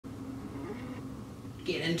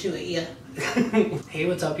Get into it, yeah. Hey,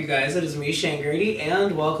 what's up, you guys? It is me, Grady,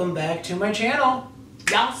 and welcome back to my channel.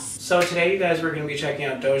 Yes! So today, you guys, we're going to be checking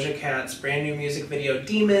out Doja Cat's brand new music video,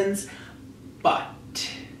 Demons.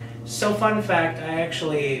 But, so fun fact, I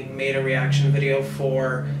actually made a reaction video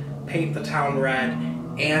for Paint the Town Red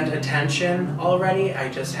and Attention already. I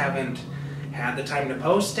just haven't had the time to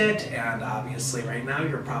post it, and obviously right now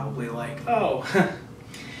you're probably like, oh,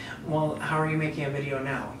 well, how are you making a video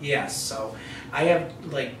now? Yes, so I have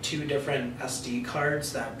like 2 different SD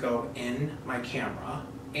cards that go in my camera,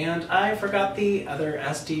 and I forgot the other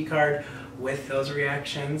SD card with those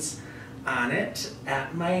reactions on it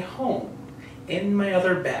at my home, in my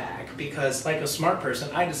other bag, because like a smart person,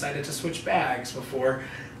 I decided to switch bags before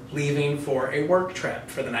leaving for a work trip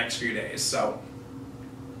for the next few days, so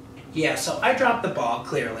yeah, so I dropped the ball,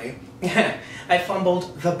 clearly. I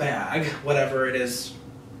fumbled the bag, whatever it is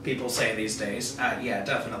people say these days. Yeah,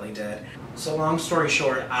 definitely did. So long story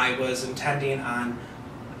short, I was intending on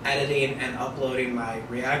editing and uploading my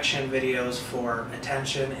reaction videos for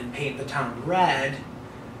Attention and Paint the Town Red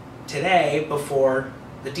today before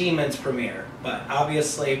the Demons premiere. But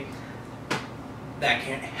obviously, that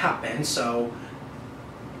can't happen, so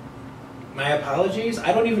my apologies.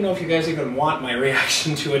 I don't even know if you guys even want my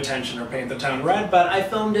reaction to Attention or Paint the Town Red, but I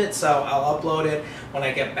filmed it, so I'll upload it when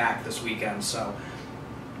I get back this weekend, so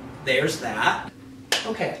there's that.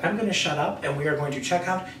 Okay, I'm gonna shut up and we are going to check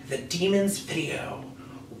out the Demons video.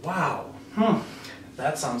 Wow,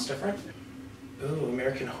 that sounds different. Ooh,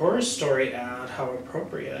 American Horror Story ad, how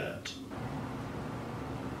appropriate.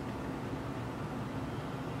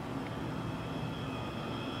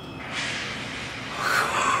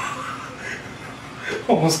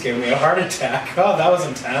 Almost gave me a heart attack. Oh, that was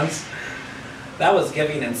intense. That was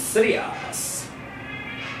giving Insidious.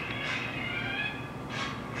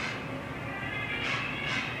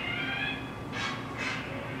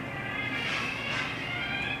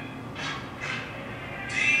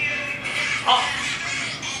 Oh.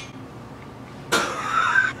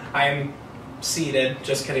 I'm seated.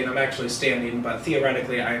 Just kidding, I'm actually standing, but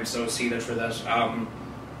theoretically I am so seated for this.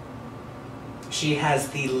 She has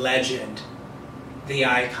the legend, the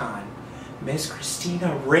icon, Miss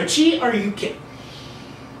Christina Ricci? Are you kidding?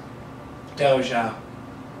 Doja,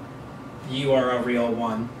 you are a real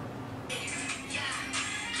one.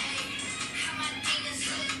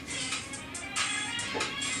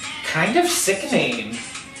 Kind of sickening.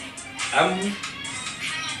 I'm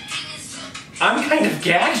kind of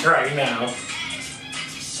gagged right now.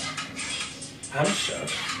 I'm shook.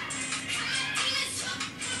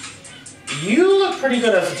 You look pretty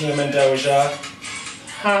good as a demon, Doja.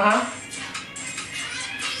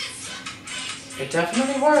 It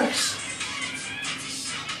definitely works.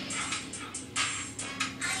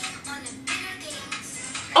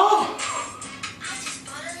 Oh!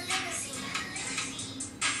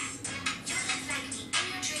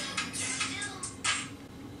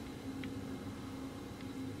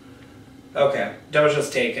 Okay, Doja's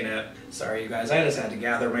taking it. Sorry, you guys, I just had to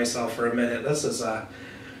gather myself for a minute. This is,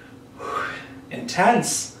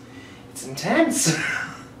 intense. It's intense.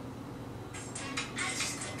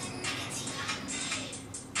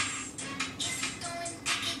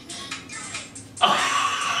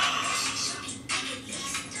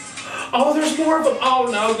 Oh, there's more of them. Oh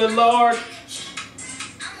no, good lord.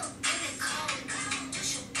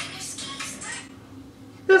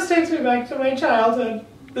 This takes me back to my childhood.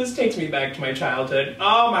 This takes me back to my childhood.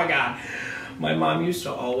 Oh my god. My mom used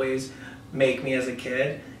to always make me as a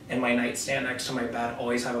kid, in my nightstand next to my bed,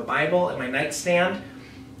 always have a Bible. In my nightstand,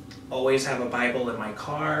 always have a Bible in my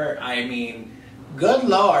car. I mean, good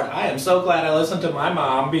lord, I am so glad I listened to my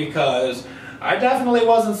mom, because I definitely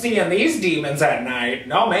wasn't seeing these demons at night.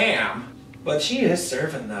 No ma'am. But she is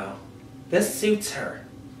serving though. This suits her.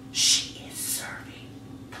 She is serving.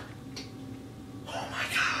 Oh my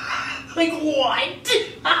god. Like what?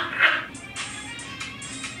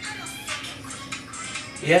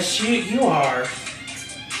 Yes, you are.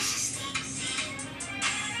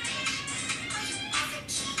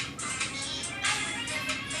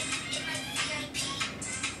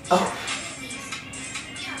 Oh.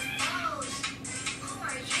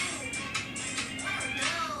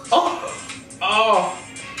 Oh. Oh.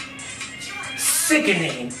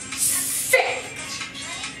 Sickening. Sick.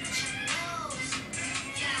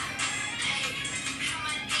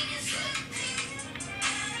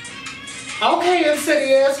 Okay,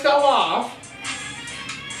 Insidious, go off.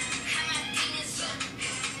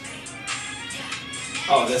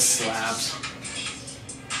 Oh, this slaps.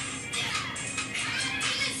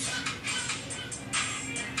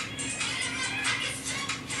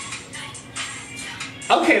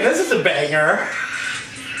 Okay, this is a banger.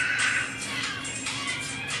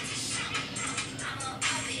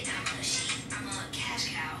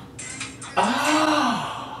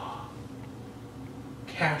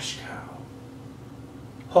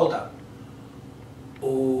 Hold up.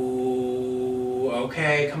 Ooh,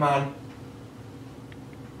 okay, come on.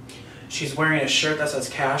 She's wearing a shirt that says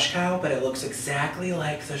Cash Cow, but it looks exactly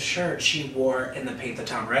like the shirt she wore in the Paint the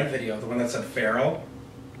Town Red video, the one that said Pharaoh.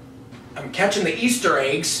 I'm catching the Easter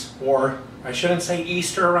eggs, or I shouldn't say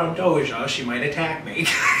Easter around Doja, she might attack me.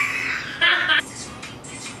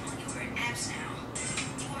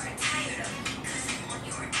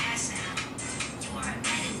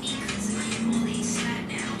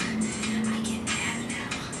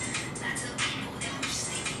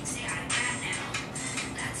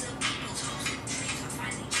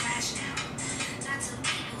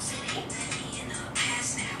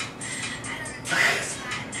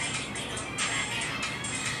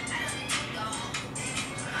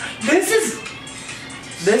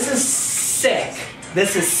 This is sick.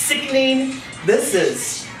 This is sickening. This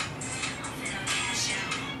is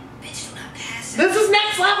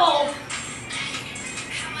next level.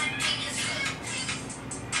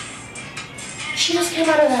 She just came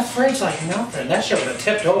out of that fridge like nothing. That shit would have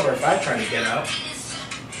tipped over if I tried to get up.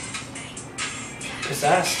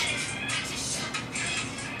 Possessed.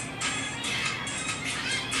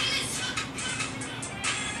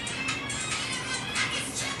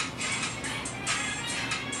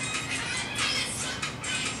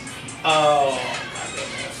 Oh my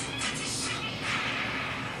goodness.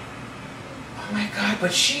 Oh my god,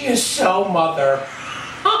 but she is so mother.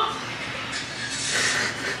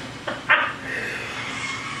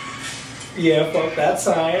 Yeah, fuck that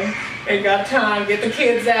sign. Ain't got time. Get the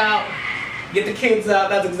kids out. Get the kids out.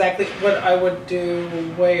 That's exactly what I would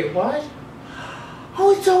do. Wait, what?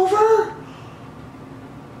 Oh, it's over?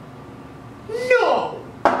 No!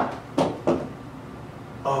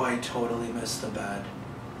 Oh, I totally missed the bed.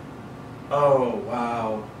 Oh,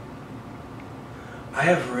 wow. I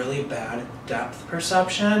have really bad depth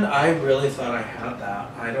perception. I really thought I had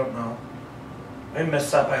that. I don't know. I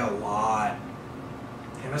missed that by a lot.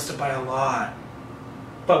 I missed it by a lot.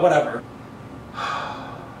 But whatever.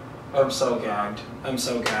 I'm so gagged. I'm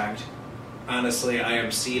so gagged. Honestly, I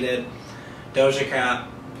am seated. Doja Cat,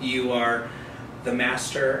 you are the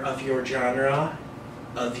master of your genre,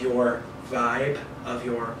 of your vibe, of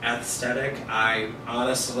your aesthetic.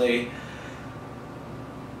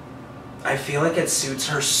 I feel like it suits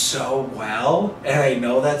her so well, and I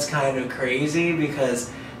know that's kind of crazy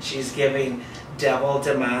because she's giving devil,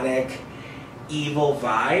 demonic, evil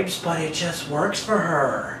vibes, but it just works for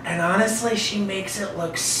her. And honestly, she makes it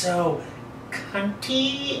look so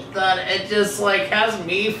cunty that it just like has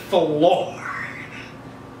me floored.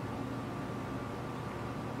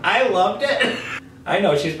 I loved it. I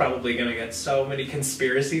know she's probably gonna get so many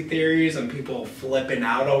conspiracy theories and people flipping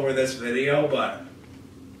out over this video, but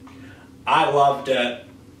I loved it.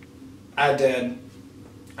 I did.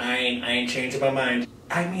 I ain't changing my mind.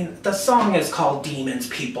 I mean, the song is called Demons,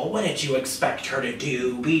 people. What did you expect her to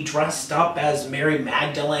do? Be dressed up as Mary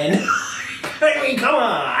Magdalene? I mean, come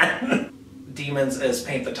on! Demons is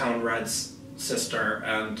Paint the Town Red's sister,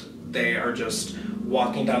 and they are just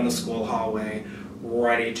walking down the school hallway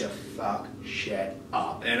ready to fuck shit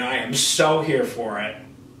up. And I am so here for it.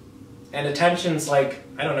 And attention's like,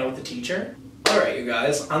 I don't know, with the teacher? Alright, you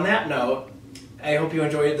guys, on that note, I hope you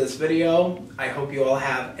enjoyed this video. I hope you all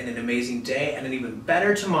have an amazing day and an even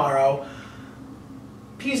better tomorrow.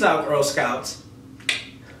 Peace out, Girl Scouts.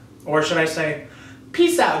 Or should I say,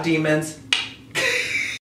 peace out, demons.